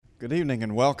Good evening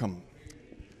and welcome.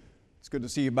 It's good to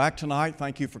see you back tonight.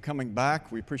 Thank you for coming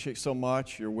back. We appreciate so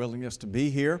much your willingness to be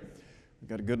here. We've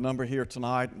got a good number here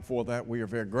tonight, and for that we are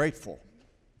very grateful.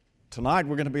 Tonight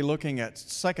we're going to be looking at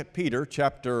 2 Peter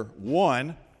chapter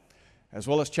 1, as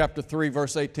well as chapter 3,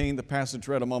 verse 18, the passage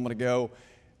read a moment ago.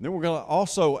 And then we're going to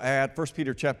also add 1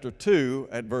 Peter chapter 2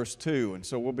 at verse 2, and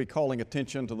so we'll be calling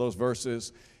attention to those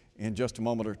verses in just a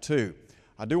moment or two.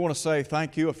 I do want to say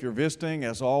thank you if you're visiting.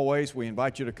 As always, we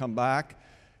invite you to come back.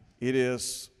 It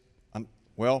is an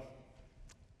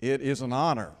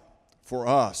honor for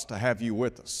us to have you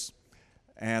with us.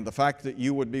 And the fact that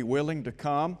you would be willing to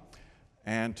come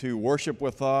and to worship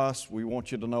with us, we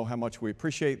want you to know how much we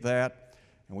appreciate that.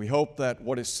 And we hope that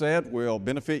what is said will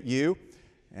benefit you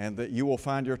and that you will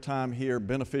find your time here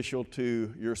beneficial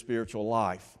to your spiritual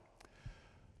life.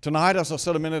 Tonight, as I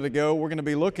said a minute ago, we're going to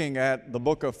be looking at the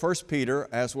book of 1 Peter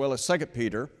as well as 2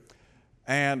 Peter.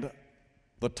 And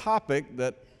the topic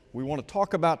that we want to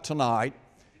talk about tonight,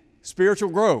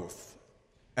 spiritual growth.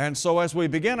 And so as we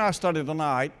begin our study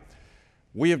tonight,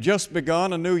 we have just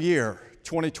begun a new year,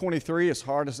 2023, as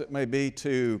hard as it may be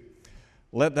to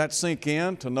let that sink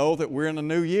in, to know that we're in a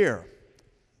new year.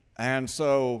 And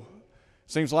so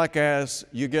it seems like as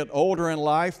you get older in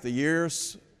life, the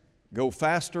years go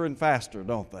faster and faster,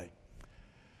 don't they?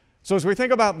 So as we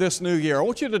think about this new year, I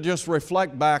want you to just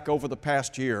reflect back over the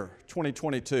past year,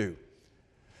 2022.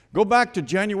 Go back to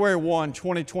January 1,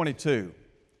 2022,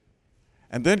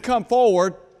 and then come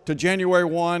forward to January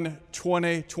 1,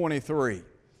 2023.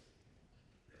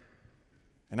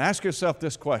 And ask yourself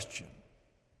this question: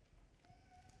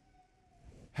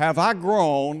 have I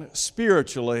grown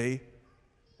spiritually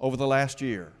over the last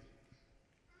year?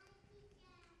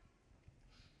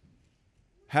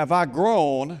 Have I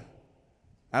grown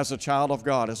as a child of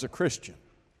God, as a Christian?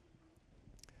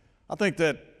 I think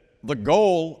that the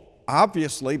goal,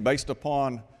 obviously, based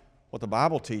upon what the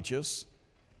Bible teaches,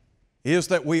 is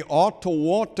that we ought to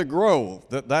want to grow,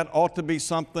 that ought to be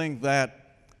something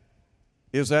that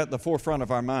is at the forefront of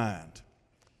our mind.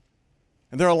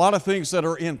 And there are a lot of things that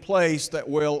are in place that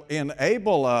will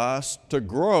enable us to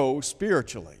grow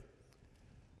spiritually.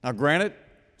 Now, granted,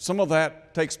 some of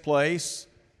that takes place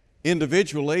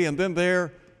individually, and then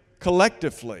there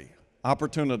collectively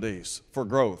opportunities for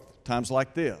growth, times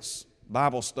like this,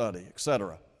 Bible study,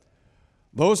 etc.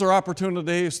 Those are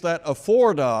opportunities that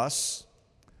afford us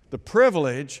the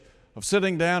privilege of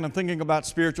sitting down and thinking about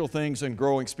spiritual things and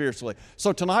growing spiritually.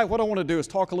 So tonight what I want to do is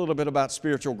talk a little bit about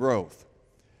spiritual growth.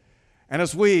 And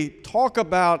as we talk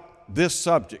about this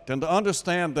subject and to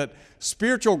understand that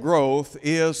spiritual growth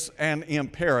is an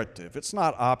imperative, it's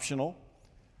not optional,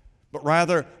 but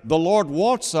rather the Lord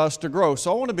wants us to grow.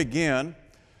 So I want to begin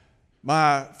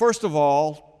by, first of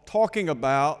all, talking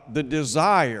about the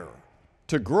desire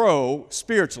to grow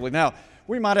spiritually. Now,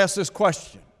 we might ask this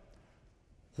question: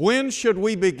 when should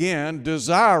we begin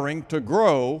desiring to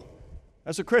grow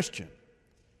as a Christian?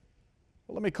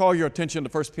 Well, let me call your attention to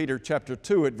 1 Peter chapter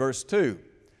 2 at verse 2.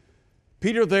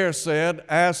 Peter there said,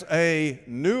 as a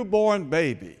newborn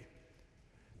baby,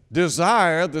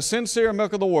 desire the sincere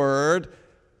milk of the Word,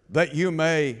 that you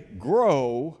may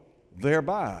grow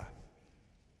thereby.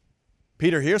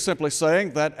 Peter here simply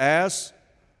saying that as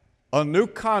a new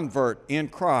convert in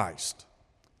Christ,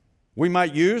 we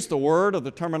might use the word of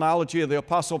the terminology of the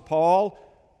Apostle Paul.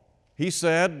 He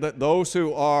said that those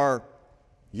who are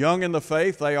young in the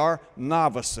faith, they are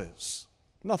novices.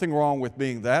 Nothing wrong with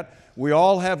being that. We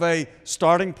all have a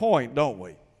starting point, don't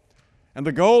we? And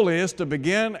the goal is to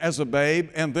begin as a babe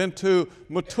and then to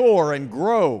mature and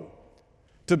grow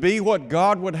to be what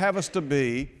God would have us to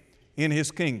be in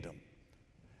His kingdom.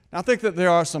 Now, I think that there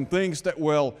are some things that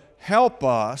will help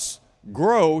us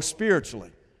grow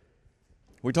spiritually.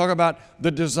 We talk about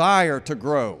the desire to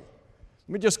grow.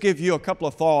 Let me just give you a couple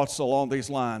of thoughts along these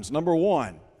lines. Number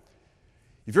one,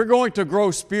 if you're going to grow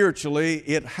spiritually,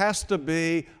 it has to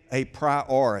be a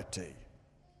priority.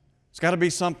 It's got to be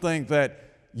something that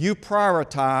you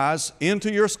prioritize into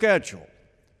your schedule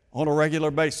on a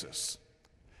regular basis.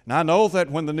 Now, I know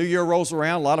that when the new year rolls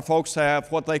around, a lot of folks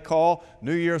have what they call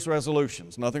New Year's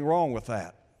resolutions. Nothing wrong with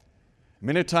that.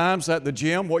 Many times at the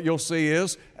gym, what you'll see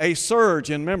is a surge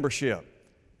in membership.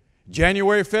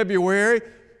 January, February,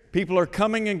 people are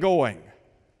coming and going.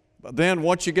 But then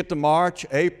once you get to March,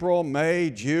 April, May,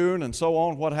 June, and so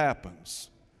on, what happens?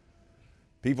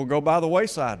 People go by the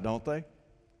wayside, don't they?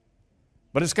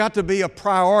 But it's got to be a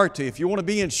priority. If you want to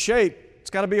be in shape,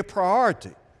 it's got to be a priority.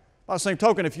 By the same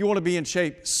token, if you want to be in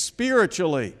shape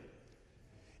spiritually,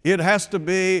 it has to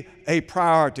be a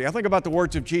priority. I think about the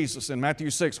words of Jesus in Matthew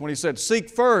 6 when He said, seek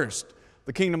first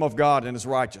the kingdom of God and His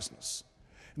righteousness.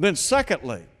 And then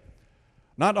secondly,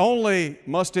 Not only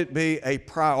must it be a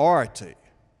priority,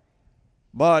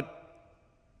 but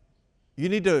you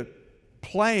need to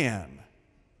plan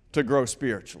to grow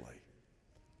spiritually.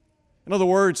 In other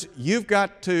words, you've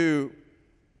got to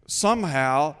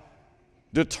somehow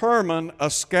determine a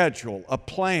schedule, a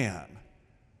plan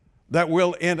that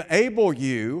will enable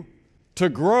you to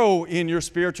grow in your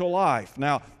spiritual life.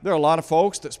 Now, there are a lot of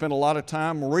folks that spend a lot of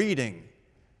time reading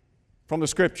from the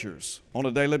Scriptures on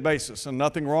a daily basis, and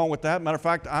nothing wrong with that. Matter of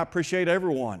fact, I appreciate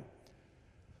everyone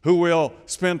who will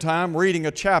spend time reading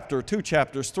a chapter, 2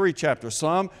 chapters, 3 chapters.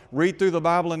 Some read through the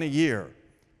Bible in a year.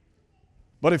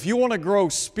 But if you want to grow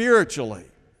spiritually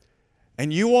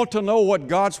and you want to know what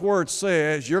God's Word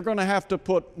says, you're going to have to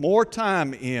put more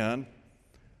time in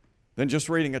than just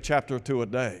reading a chapter or 2 a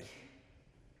day.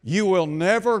 You will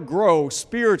never grow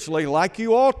spiritually like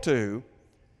you ought to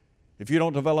if you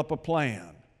don't develop a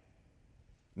plan.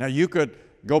 Now, you could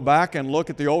go back and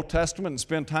look at the Old Testament and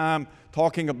spend time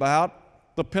talking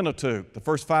about the Pentateuch, the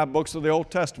first 5 books of the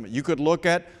Old Testament. You could look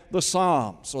at the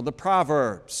Psalms or the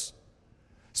Proverbs.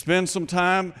 Spend some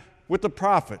time with the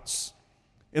prophets.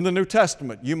 In the New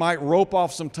Testament, you might rope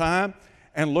off some time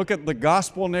and look at the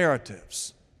gospel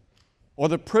narratives or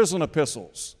the prison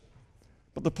epistles.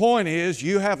 But the point is,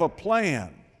 you have a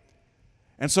plan.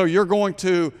 And so you're going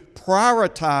to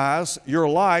prioritize your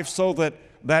life so that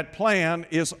that plan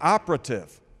is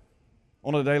operative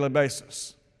on a daily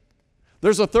basis.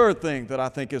 There's a third thing that I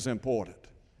think is important,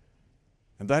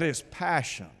 and that is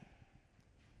passion.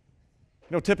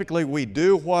 You know, typically we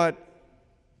do what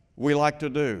we like to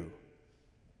do.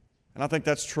 And I think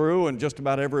that's true in just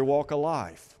about every walk of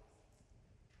life.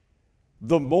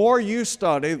 The more you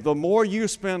study, the more you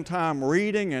spend time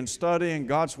reading and studying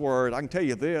God's Word, I can tell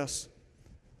you this,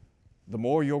 the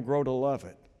more you'll grow to love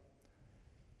it.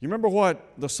 You remember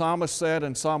what the psalmist said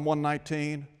in Psalm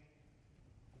 119?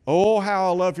 Oh,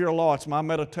 how I love your law. It's my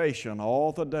meditation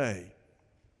all the day.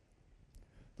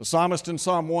 The psalmist in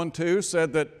Psalm 1:2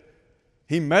 said that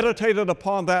he meditated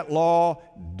upon that law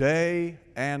day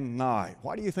and night.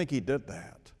 Why do you think he did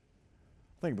that?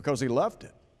 I think because he loved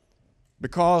it.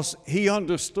 Because he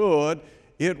understood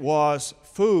it was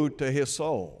food to his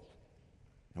soul.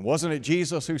 And wasn't it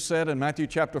Jesus who said in Matthew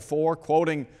chapter 4,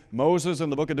 quoting Moses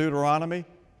in the book of Deuteronomy,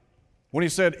 when he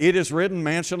said, "It is written,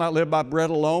 man shall not live by bread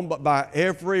alone, but by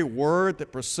every word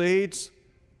that proceeds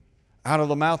out of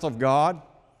the mouth of God"?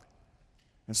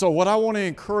 And so what I want to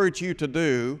encourage you to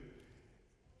do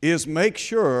is make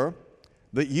sure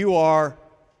that you are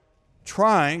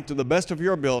trying to the best of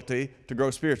your ability to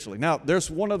grow spiritually. Now, there's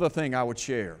one other thing I would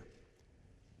share,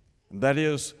 and that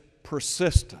is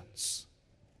persistence.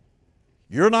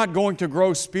 You're not going to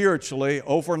grow spiritually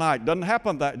overnight. Doesn't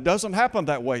happen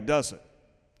that way, does it?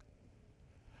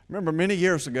 I remember many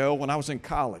years ago when I was in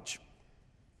college,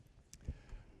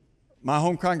 my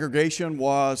home congregation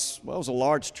was a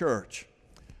large church.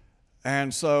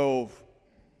 And so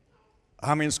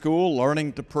I'm in school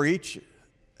learning to preach,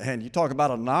 and you talk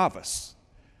about a novice.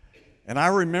 And I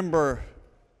remember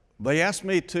they asked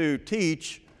me to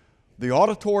teach the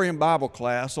auditorium Bible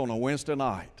class on a Wednesday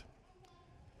night.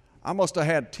 I must have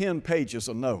had 10 pages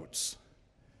of notes.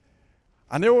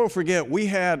 I never will forget, we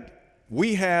had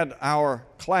our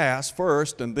class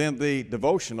first, and then the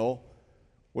devotional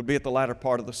would be at the latter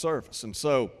part of the service. And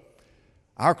so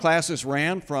our classes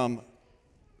ran from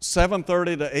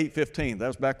 7:30 to 8:15. That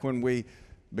was back when we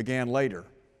began later.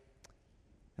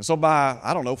 And so by,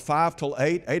 5 till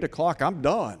 8, 8 o'clock, I'm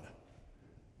done.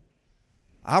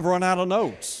 I've run out of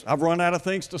notes. I've run out of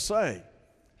things to say.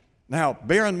 Now,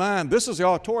 bear in mind, this is the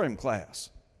auditorium class.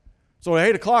 So at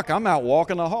 8 o'clock, I'm out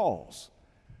walking the halls.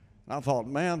 And I thought,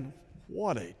 man,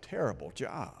 what a terrible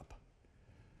job.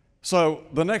 So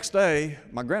the next day,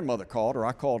 my grandmother called, or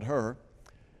I called her,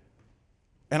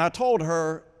 and I told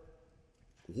her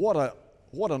what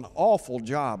an awful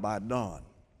job I'd done.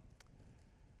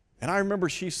 And I remember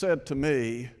she said to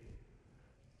me,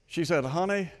 she said,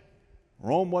 "Honey,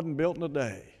 Rome wasn't built in a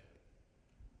day."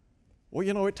 Well,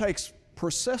 you know, it takes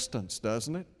persistence,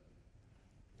 doesn't it?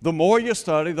 The more you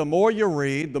study, the more you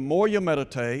read, the more you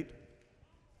meditate,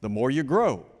 the more you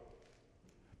grow.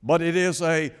 But it is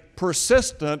a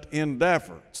persistent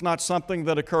endeavor. It's not something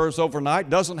that occurs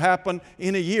overnight. Doesn't happen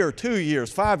in a year, 2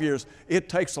 years, 5 years. It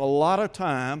takes a lot of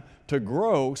time to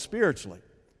grow spiritually.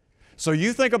 So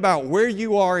you think about where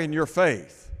you are in your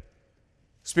faith,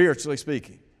 spiritually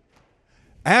speaking.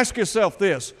 Ask yourself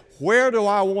this: where do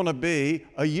I want to be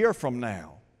a year from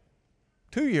now,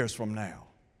 2 years from now,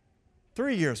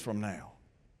 3 years from now,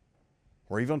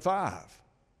 or even 5?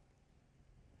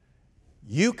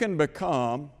 You can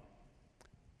become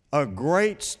a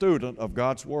great student of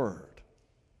God's Word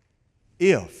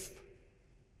if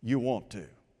you want to.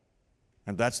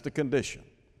 And that's the condition,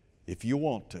 if you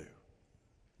want to.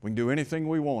 We can do anything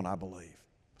we want, I believe.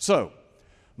 So,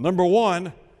 number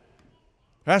one,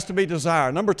 has to be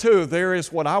desire. Number two, there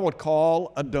is what I would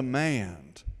call a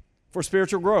demand for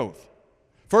spiritual growth.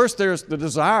 First, there's the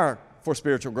desire for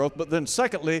spiritual growth, but then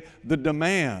secondly, the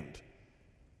demand.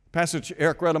 Passage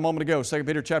Eric read a moment ago, 2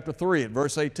 Peter chapter 3 at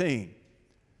verse 18.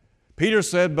 Peter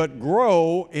said, "But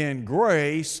grow in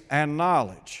grace and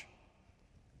knowledge."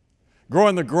 Grow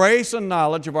in the grace and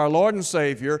knowledge of our Lord and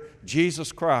Savior,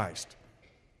 Jesus Christ.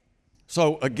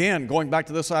 So again, going back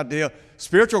to this idea,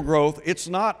 spiritual growth, it's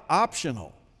not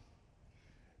optional.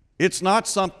 It's not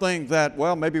something that,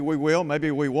 well, maybe we will,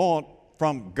 maybe we won't.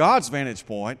 From God's vantage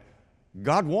point,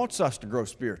 God wants us to grow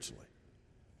spiritually.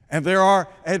 And there are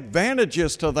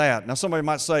advantages to that. Now somebody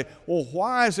might say, well,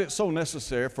 why is it so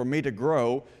necessary for me to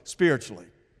grow spiritually?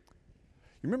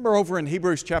 You remember over in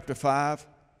Hebrews chapter 5?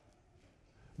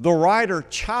 The writer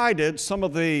chided some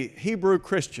of the Hebrew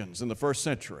Christians in the first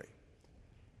century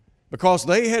because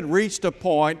they had reached a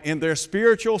point in their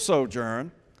spiritual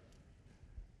sojourn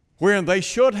wherein they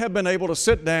should have been able to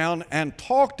sit down and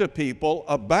talk to people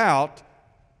about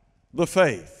the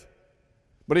faith.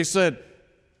 But he said,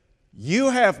 you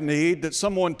have need that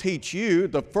someone teach you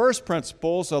the first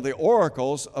principles of the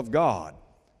oracles of God.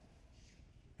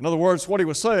 In other words, what he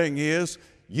was saying is,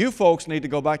 you folks need to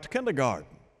go back to kindergarten.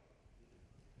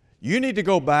 You need to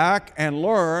go back and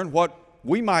learn what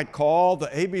we might call the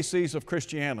ABCs of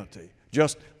Christianity,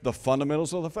 just the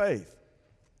fundamentals of the faith.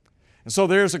 And so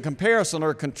there's a comparison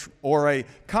or a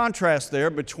contrast there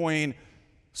between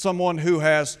someone who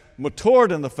has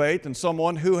matured in the faith and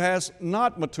someone who has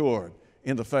not matured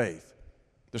in the faith.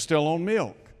 They're still on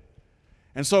milk.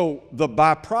 And so the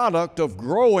byproduct of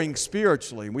growing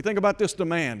spiritually, we think about this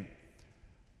demand.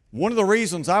 One of the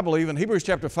reasons I believe in Hebrews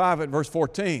chapter 5 at verse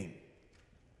 14,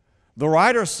 the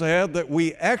writer said that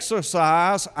we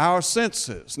exercise our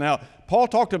senses. Now, Paul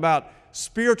talked about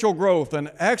spiritual growth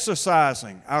and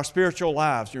exercising our spiritual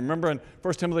lives. You remember in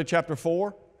 1 Timothy chapter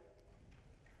 4?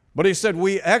 But he said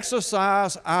we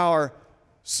exercise our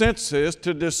senses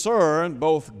to discern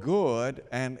both good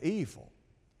and evil.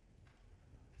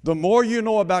 The more you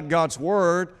know about God's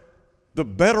Word, the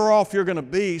better off you're going to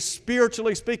be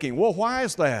spiritually speaking. Well, why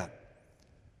is that?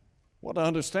 Well, to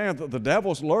understand that the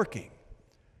devil's lurking.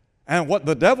 And what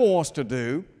the devil wants to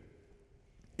do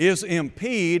is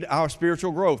impede our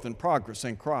spiritual growth and progress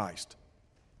in Christ.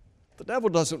 The devil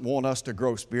doesn't want us to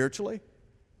grow spiritually.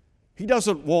 He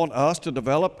doesn't want us to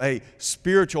develop a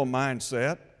spiritual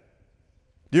mindset.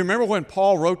 Do you remember when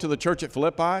Paul wrote to the church at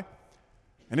Philippi?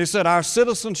 And he said, our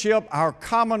citizenship, our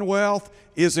commonwealth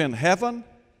is in heaven.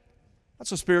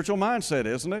 That's a spiritual mindset,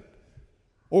 isn't it?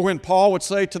 Or when Paul would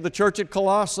say to the church at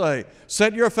Colossae,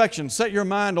 set your affection, set your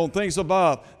mind on things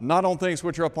above, not on things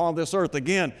which are upon this earth.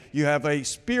 Again, you have a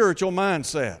spiritual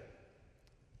mindset.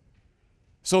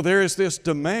 So there is this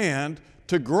demand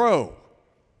to grow.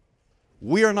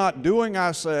 We are not doing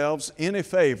ourselves any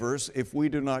favors if we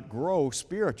do not grow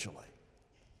spiritually.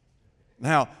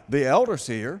 Now, the elders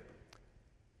here,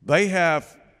 they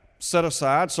have set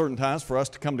aside certain times for us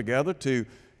to come together to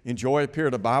enjoy a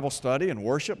period of Bible study and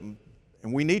worship,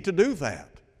 and we need to do that.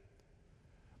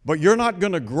 But you're not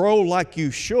going to grow like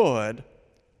you should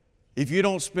if you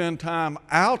don't spend time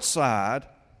outside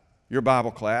your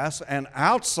Bible class and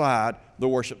outside the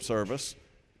worship service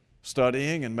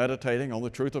studying and meditating on the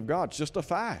truth of God. It's just a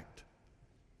fact.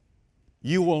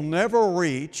 You will never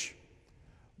reach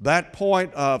that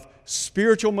point of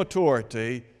spiritual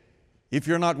maturity if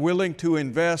you're not willing to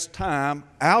invest time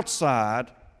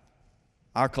outside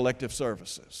our collective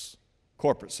services,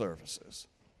 corporate services.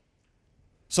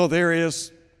 So there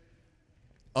is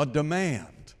a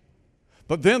demand.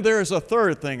 But then there is a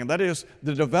third thing, and that is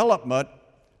the development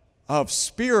of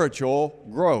spiritual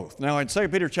growth. Now in 2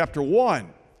 Peter chapter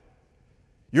 1,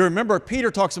 you remember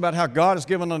Peter talks about how God has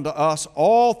given unto us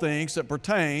all things that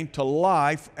pertain to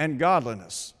life and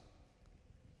godliness,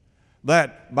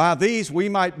 that by these we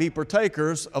might be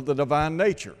partakers of the divine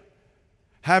nature,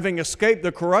 having escaped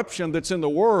the corruption that's in the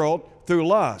world through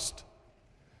lust.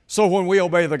 So when we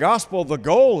obey the gospel, the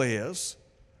goal is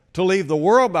to leave the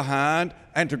world behind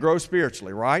and to grow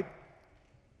spiritually, right?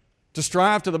 To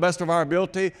strive to the best of our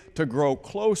ability to grow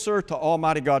closer to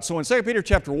Almighty God. So in 2 Peter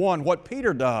chapter 1, what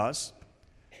Peter does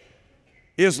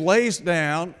is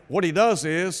what he does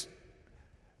is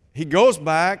he goes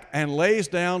back and lays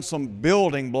down some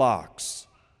building blocks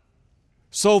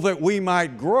so that we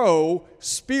might grow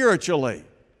spiritually.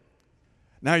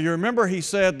 Now you remember he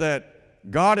said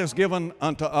that God has given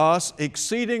unto us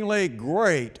exceedingly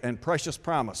great and precious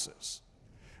promises.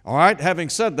 All right, having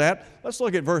said that, let's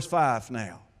look at verse 5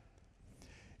 now.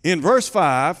 In verse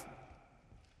 5,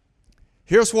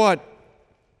 here's what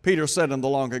Peter said in the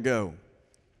long ago.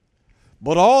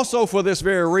 But also for this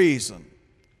very reason,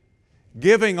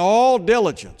 giving all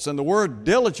diligence, and the word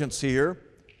diligence here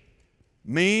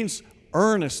means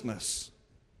earnestness,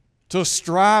 to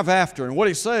strive after. And what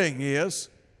he's saying is,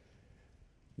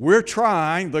 we're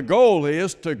trying, the goal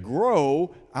is to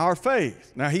grow our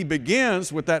faith. Now he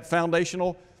begins with that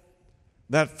foundational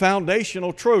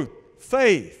truth,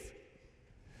 faith.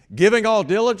 Giving all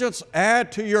diligence,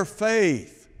 add to your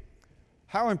faith.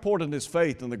 How important is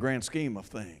faith in the grand scheme of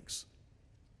things?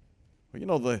 Well, you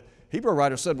know, the Hebrew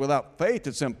writer said without faith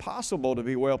it's impossible to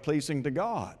be well-pleasing to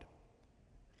God.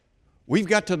 We've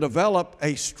got to develop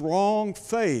a strong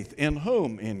faith in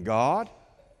whom? In God,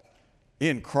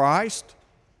 in Christ,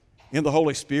 in the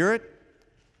Holy Spirit.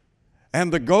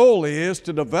 And the goal is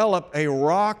to develop a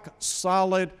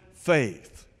rock-solid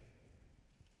faith.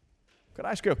 Could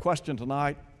I ask you a question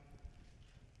tonight?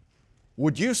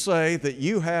 Would you say that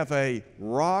you have a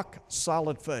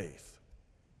rock-solid faith?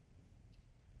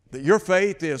 That your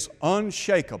faith is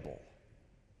unshakable?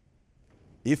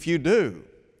 If you do,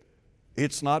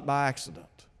 it's not by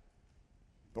accident,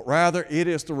 but rather it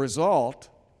is the result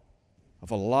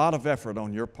of a lot of effort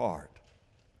on your part.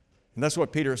 And that's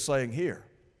what Peter is saying here.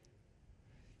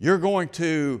 You're going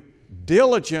to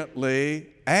diligently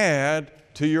add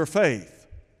to your faith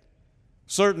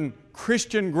certain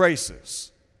Christian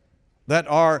graces that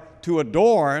are to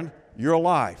adorn your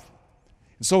life.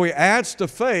 And so he adds to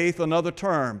faith another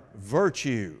term,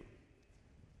 virtue.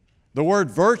 The word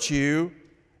virtue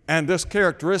and this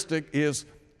characteristic is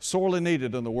sorely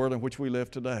needed in the world in which we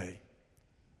live today.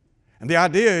 And the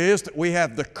idea is that we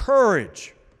have the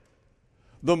courage,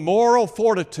 the moral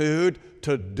fortitude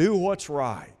to do what's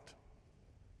right.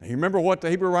 Now, you remember what the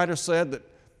Hebrew writer said, that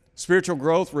spiritual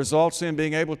growth results in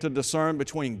being able to discern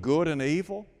between good and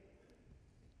evil?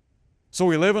 So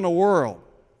we live in a world.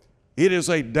 It is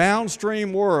a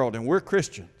downstream world, and we're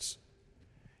Christians.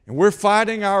 And we're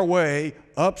fighting our way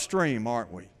upstream,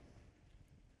 aren't we?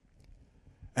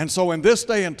 And so in this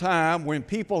day and time, when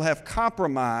people have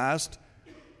compromised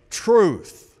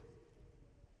truth,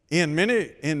 in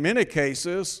many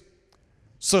cases,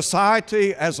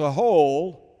 society as a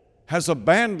whole has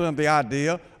abandoned the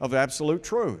idea of absolute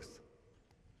truth.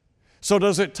 So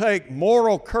does it take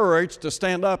moral courage to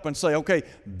stand up and say, okay,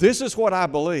 this is what I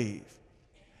believe.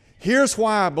 Here's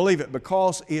why I believe it,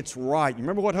 because it's right. You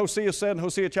remember what Hosea said in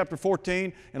Hosea chapter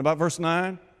 14 and about verse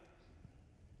 9?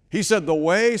 He said, the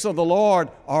ways of the Lord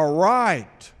are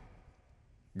right.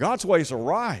 God's ways are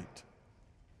right.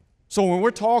 So when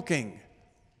we're talking,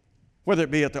 whether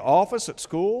it be at the office, at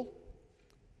school,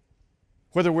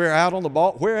 whether we're out on the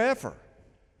ball, wherever,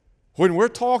 when we're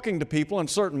talking to people and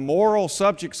certain moral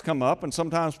subjects come up, and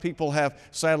sometimes people have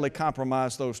sadly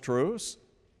compromised those truths,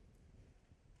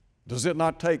 does it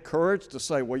not take courage to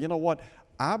say, well, you know what,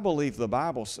 I believe the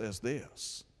Bible says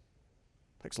this?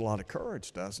 It takes a lot of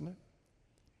courage, doesn't it?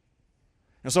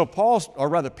 And so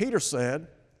Peter said,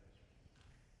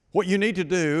 what you need to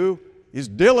do is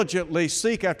diligently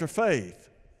seek after faith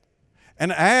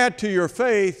and add to your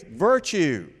faith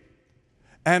virtue,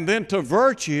 and then to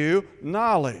virtue,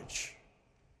 knowledge.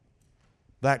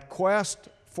 That quest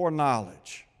for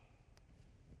knowledge.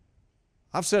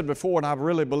 I've said before, and I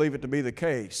really believe it to be the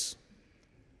case,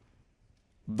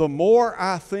 the more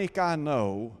I think I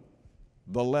know,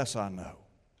 the less I know.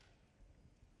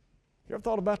 You ever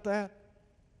thought about that?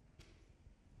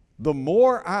 The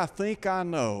more I think I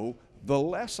know, the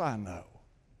less I know.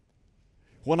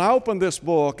 When I open this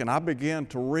book and I begin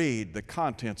to read the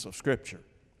contents of Scripture,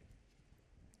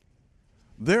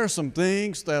 there are some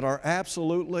things that are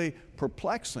absolutely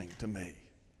perplexing to me.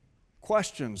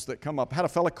 Questions that come up. I had a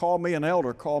fellow call me, an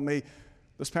elder called me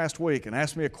this past week and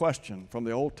asked me a question from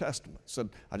the Old Testament. Said,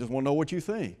 I just want to know what you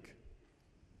think.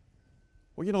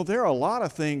 Well, you know, there are a lot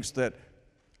of things that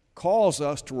cause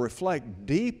us to reflect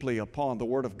deeply upon the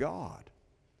Word of God.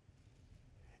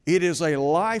 It is a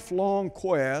lifelong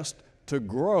quest to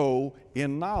grow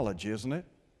in knowledge, isn't it?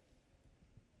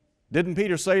 Didn't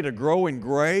Peter say to grow in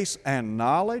grace and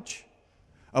knowledge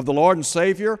of the Lord and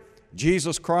Savior,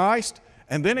 Jesus Christ?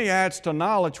 And then he adds to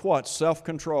knowledge what?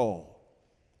 Self-control.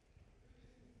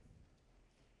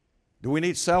 Do we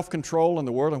need self-control in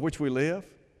the world in which we live?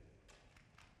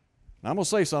 Now, I'm going to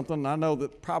say something, and I know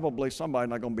that probably somebody's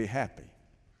not going to be happy.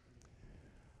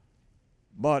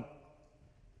 But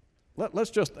let's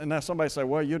just, and now somebody say,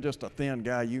 well, you're just a thin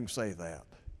guy, you can say that.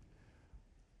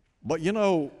 But you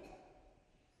know,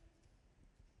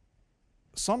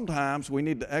 sometimes we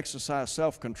need to exercise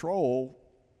self-control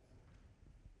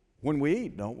when we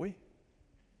eat, don't we?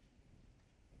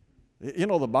 You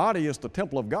know, the body is the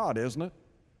temple of God, isn't it?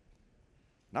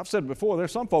 And I've said before,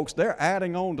 there's some folks, they're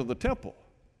adding on to the temple.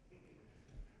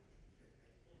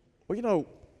 Well, you know,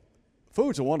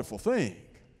 food's a wonderful thing,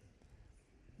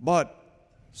 but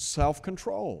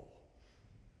self-control.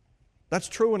 That's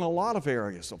true in a lot of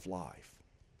areas of life.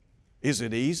 Is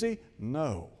it easy?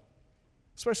 No.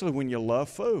 Especially when you love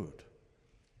food.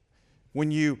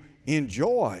 When you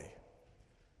enjoy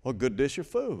a good dish of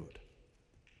food.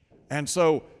 And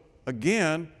so,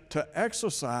 again, to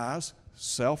exercise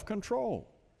self-control.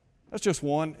 That's just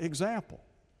one example.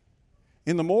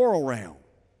 In the moral realm,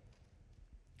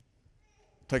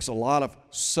 it takes a lot of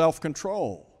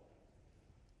self-control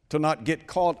to not get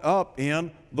caught up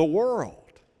in the world.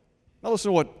 Now listen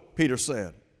to what Peter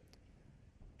said.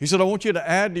 He said, I want you to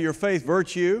add to your faith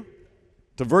virtue,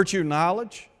 to virtue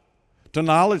knowledge, to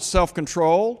knowledge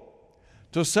self-control,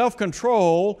 to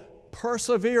self-control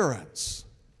perseverance.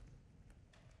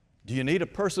 Do you need a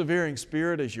persevering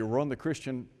spirit as you run the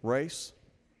Christian race?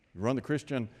 You run the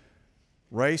Christian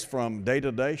race from day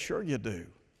to day? Sure you do.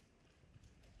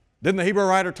 Didn't the Hebrew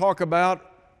writer talk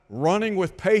about running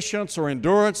with patience or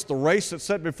endurance the race that's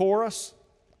set before us?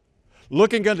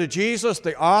 Looking unto Jesus,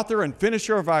 the author and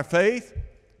finisher of our faith,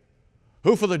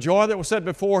 who for the joy that was set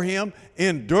before Him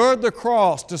endured the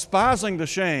cross, despising the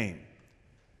shame.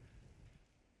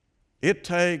 It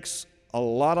takes a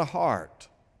lot of heart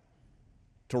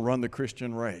to run the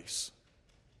Christian race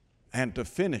and to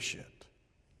finish it.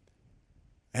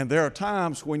 And there are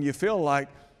times when you feel like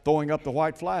throwing up the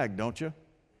white flag, don't you?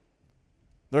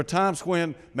 There are times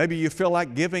when maybe you feel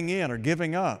like giving in or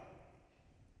giving up.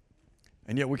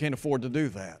 And yet we can't afford to do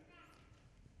that.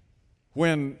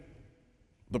 When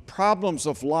the problems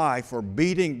of life are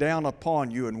beating down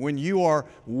upon you and when you are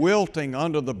wilting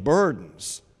under the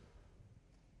burdens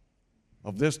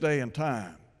of this day and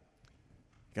time,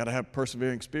 you've got to have a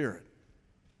persevering spirit.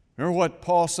 Remember what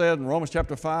Paul said in Romans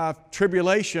chapter 5?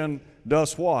 Tribulation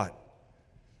does what?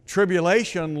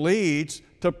 Tribulation leads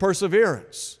to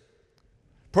perseverance.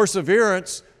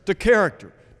 Perseverance to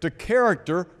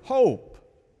character, hope.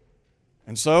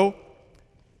 And so,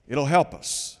 it'll help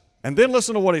us. And then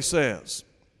listen to what he says.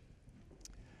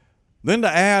 Then to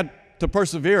add to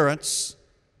perseverance,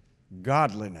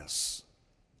 godliness,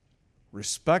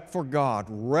 respect for God,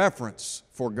 reverence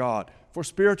for God, for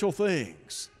spiritual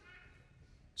things.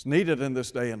 It's needed in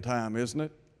this day and time, isn't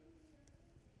it?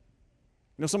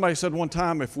 You know, somebody said one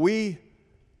time, if we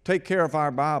take care of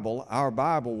our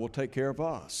Bible will take care of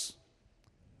us.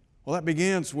 Well, that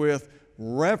begins with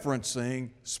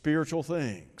reverencing spiritual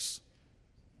things,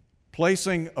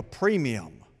 placing a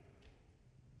premium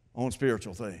on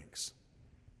spiritual things.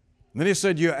 And then he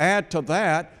said, you add to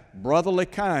that brotherly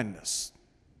kindness,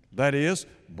 that is,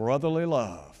 brotherly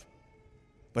love.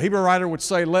 The Hebrew writer would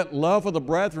say, let love of the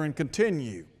brethren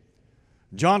continue.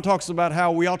 John talks about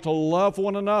how we ought to love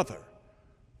one another.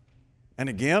 And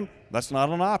again, that's not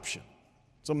an option.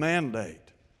 It's a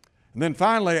mandate. And then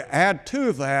finally, add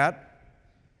to that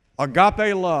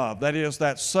agape love, that is,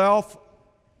 that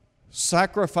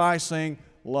self-sacrificing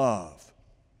love,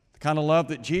 the kind of love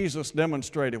that Jesus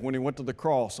demonstrated when He went to the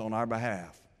cross on our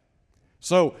behalf.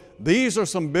 So these are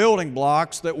some building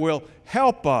blocks that will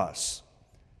help us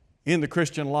in the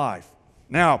Christian life.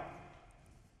 Now,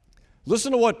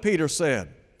 listen to what Peter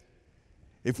said.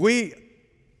 If we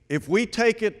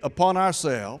take it upon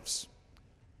ourselves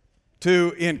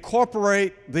to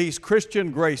incorporate these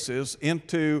Christian graces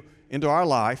into our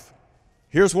life,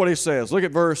 here's what he says. Look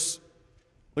at verse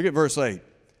 8.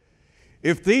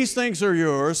 If these things are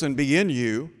yours and be in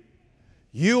you,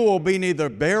 you will be neither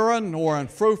barren nor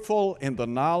unfruitful in the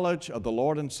knowledge of the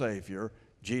Lord and Savior,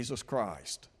 Jesus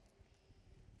Christ.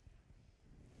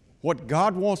 What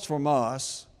God wants from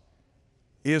us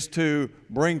is to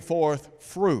bring forth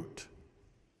fruit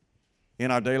in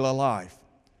our daily life.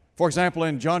 For example,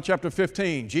 in John chapter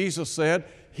 15, Jesus said,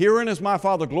 herein is my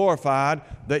Father glorified,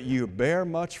 that you bear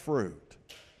much fruit.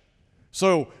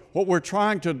 So what we're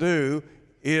trying to do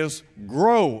is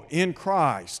grow in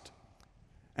Christ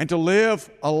and to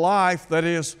live a life that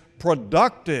is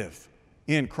productive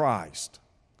in Christ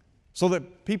so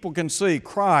that people can see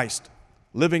Christ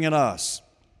living in us.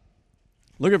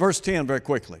 Look at verse 10 very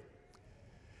quickly.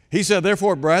 He said,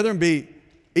 therefore, brethren, be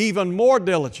even more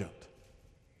diligent.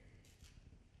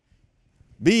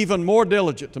 Be even more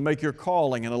diligent to make your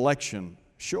calling and election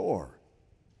sure.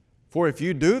 For if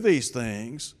you do these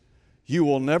things, you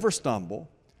will never stumble,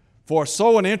 for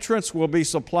so an entrance will be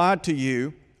supplied to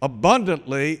you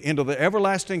abundantly into the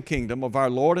everlasting kingdom of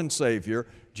our Lord and Savior,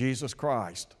 Jesus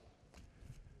Christ.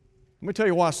 Let me tell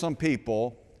you why some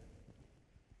people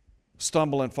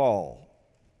stumble and fall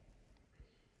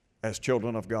as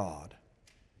children of God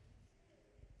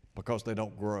because they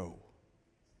don't grow.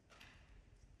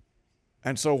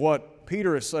 And so what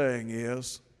Peter is saying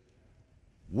is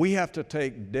we have to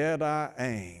take dead-eye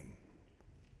aim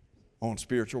on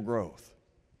spiritual growth.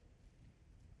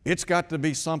 It's got to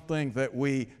be something that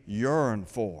we yearn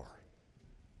for,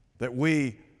 that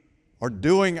we are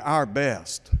doing our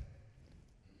best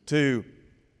to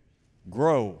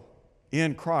grow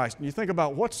in Christ. And you think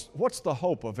about what's the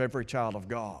hope of every child of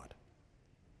God?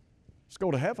 It's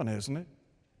go to heaven, isn't it?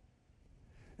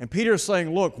 And Peter is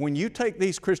saying, look, when you take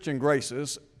these Christian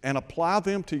graces and apply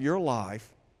them to your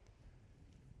life,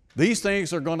 these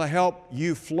things are going to help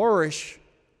you flourish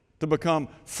to become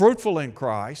fruitful in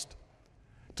Christ,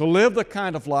 to live the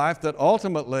kind of life that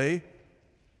ultimately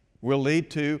will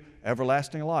lead to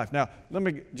everlasting life. Now, let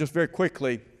me just very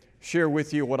quickly share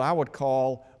with you what I would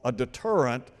call a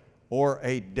deterrent or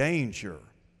a danger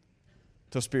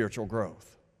to spiritual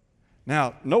growth.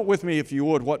 Now, note with me, if you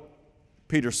would, what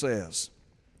Peter says.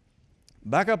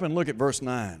 Back up and look at verse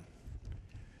 9.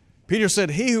 Peter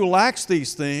said, "He who lacks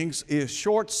these things is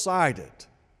short-sighted,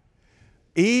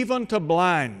 even to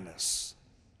blindness."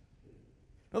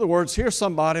 In other words, here's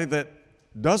somebody that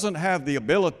doesn't have the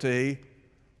ability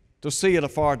to see at a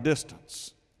far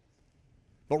distance,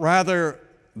 but rather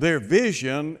their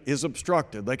vision is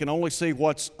obstructed. They can only see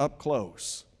what's up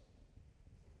close.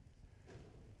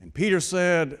 And Peter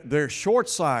said they're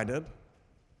short-sighted,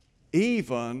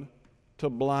 even to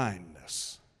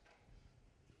blindness.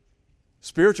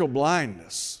 Spiritual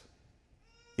blindness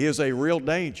is a real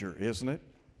danger, isn't it?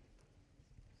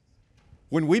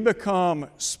 When we become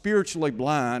spiritually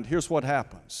blind, here's what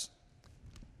happens.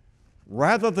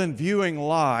 Rather than viewing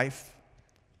life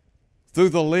through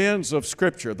the lens of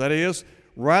Scripture, that is,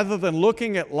 rather than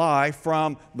looking at life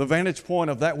from the vantage point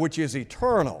of that which is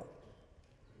eternal,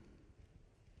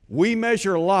 we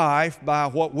measure life by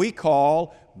what we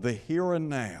call the here and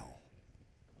now,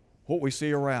 what we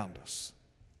see around us.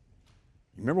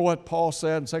 Remember what Paul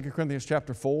said in 2 Corinthians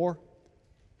chapter 4?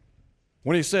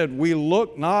 When he said, "We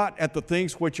look not at the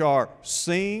things which are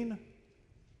seen,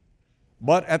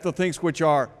 but at the things which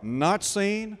are not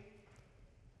seen."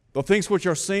 The things which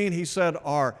are seen, he said,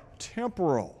 are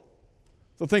temporal.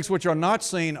 The things which are not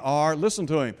seen are, listen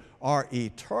to him, are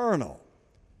eternal.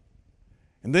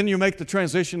 And then you make the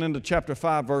transition into chapter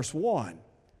 5, verse 1.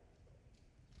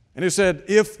 And he said,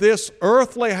 "If this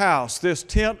earthly house, this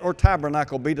tent or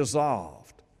tabernacle be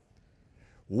dissolved,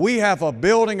 we have a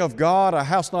building of God, a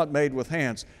house not made with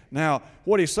hands." Now,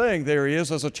 what he's saying there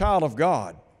is, as a child of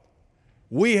God,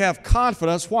 we have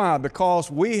confidence. Why? Because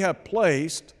we have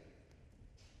placed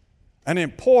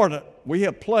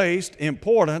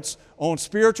importance on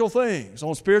spiritual things,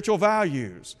 on spiritual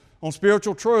values, on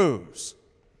spiritual truths.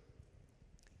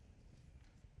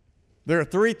 There are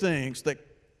three things that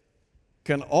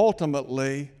can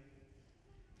ultimately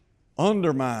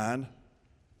undermine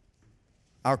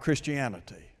our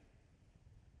Christianity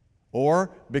or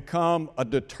become a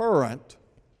deterrent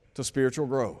to spiritual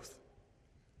growth.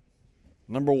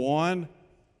 Number one,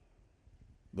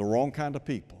 the wrong kind of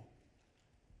people.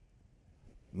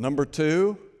 Number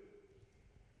two,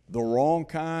 the wrong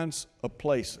kinds of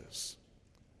places.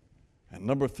 And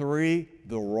number three,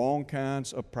 the wrong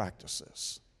kinds of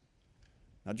practices.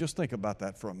 Now just think about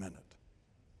that for a minute.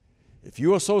 If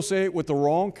you associate with the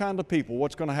wrong kind of people,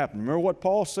 what's going to happen? Remember what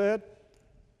Paul said?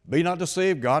 "Be not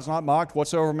deceived, God's not mocked.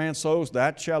 Whatsoever man sows,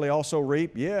 that shall he also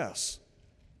reap." Yes.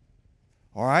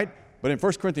 All right? But in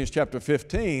 1 Corinthians chapter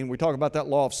 15, we talk about that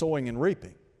law of sowing and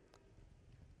reaping.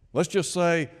 Let's just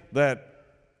say that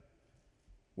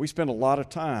we spend a lot of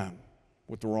time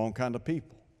with the wrong kind of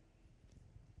people.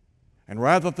 And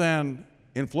rather than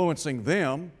influencing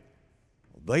them,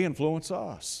 they influence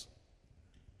us.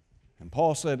 And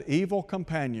Paul said, evil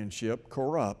companionship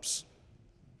corrupts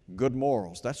good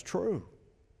morals. That's true.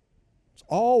 It's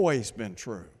always been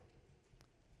true.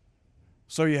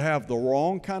 So you have the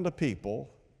wrong kind of people,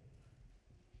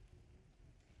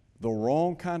 the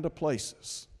wrong kind of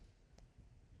places.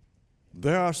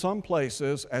 There are some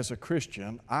places as a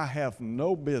Christian I have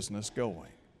no business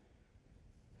going.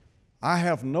 I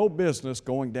have no business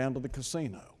going down to the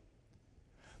casino.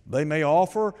 They may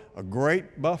offer a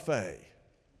great buffet.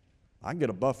 I can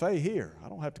get a buffet here. I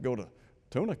don't have to go to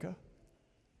Tunica.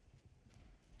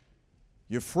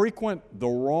 You frequent the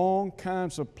wrong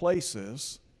kinds of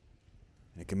places,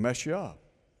 it can mess you up.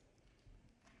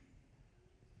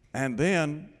 And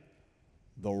then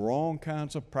the wrong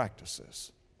kinds of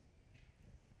practices.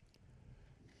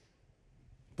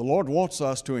 The Lord wants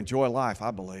us to enjoy life, I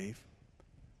believe.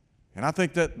 And I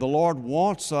think that the Lord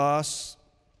wants us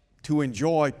to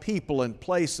enjoy people and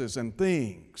places and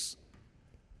things.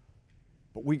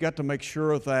 But we got to make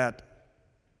sure that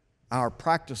our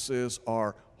practices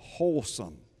are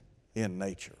wholesome in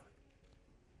nature.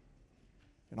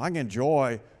 And I can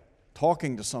enjoy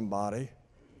talking to somebody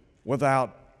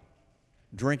without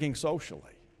drinking socially.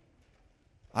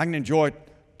 I can enjoy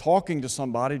talking to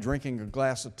somebody, drinking a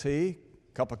glass of tea,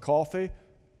 cup of coffee,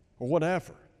 or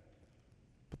whatever.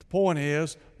 But the point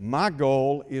is, my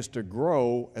goal is to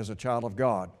grow as a child of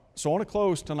God. So I want to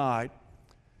close tonight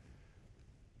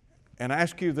and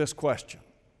ask you this question.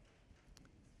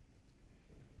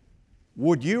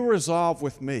 Would you resolve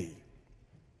with me,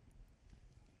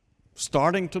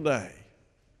 starting today,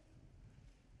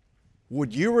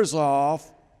 would you resolve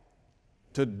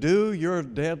to do your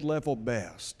dead level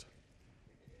best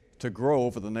to grow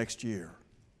over the next year,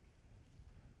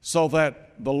 so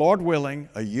that the Lord willing,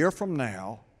 a year from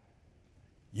now,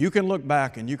 you can look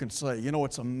back and you can say, you know,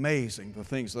 it's amazing the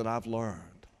things that I've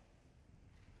learned.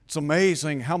 It's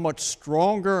amazing how much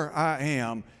stronger I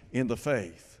am in the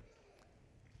faith.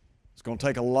 It's going to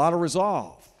take a lot of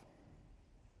resolve.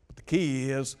 But the key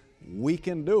is we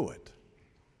can do it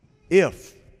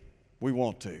if we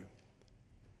want to.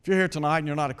 If you're here tonight and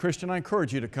you're not a Christian, I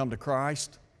encourage you to come to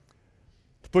Christ,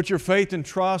 to put your faith and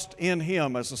trust in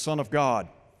Him as the Son of God.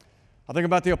 I think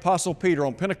about the Apostle Peter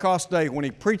on Pentecost Day when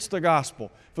he preached the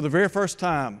gospel for the very first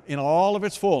time in all of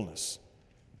its fullness.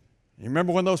 You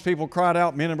remember when those people cried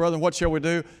out, men and brethren, what shall we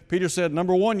do? Peter said,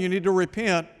 number one, you need to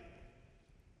repent.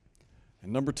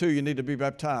 And number two, you need to be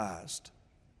baptized.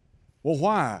 Well,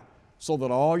 why? So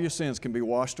that all your sins can be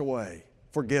washed away,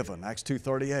 forgiven, Acts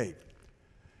 2:38.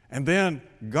 And then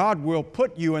God will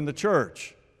put you in the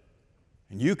church,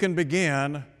 and you can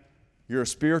begin your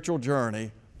spiritual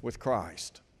journey with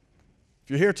Christ. If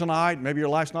you're here tonight, maybe your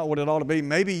life's not what it ought to be.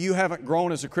 Maybe you haven't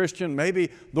grown as a Christian. Maybe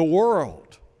the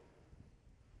world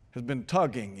has been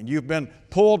tugging, and you've been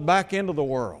pulled back into the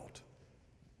world.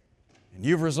 And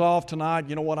you've resolved tonight,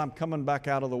 you know what, I'm coming back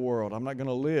out of the world. I'm not going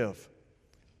to live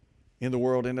in the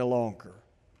world any longer.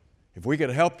 If we could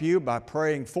help you by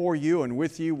praying for you and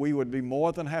with you, we would be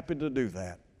more than happy to do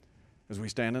that as we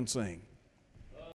stand and sing.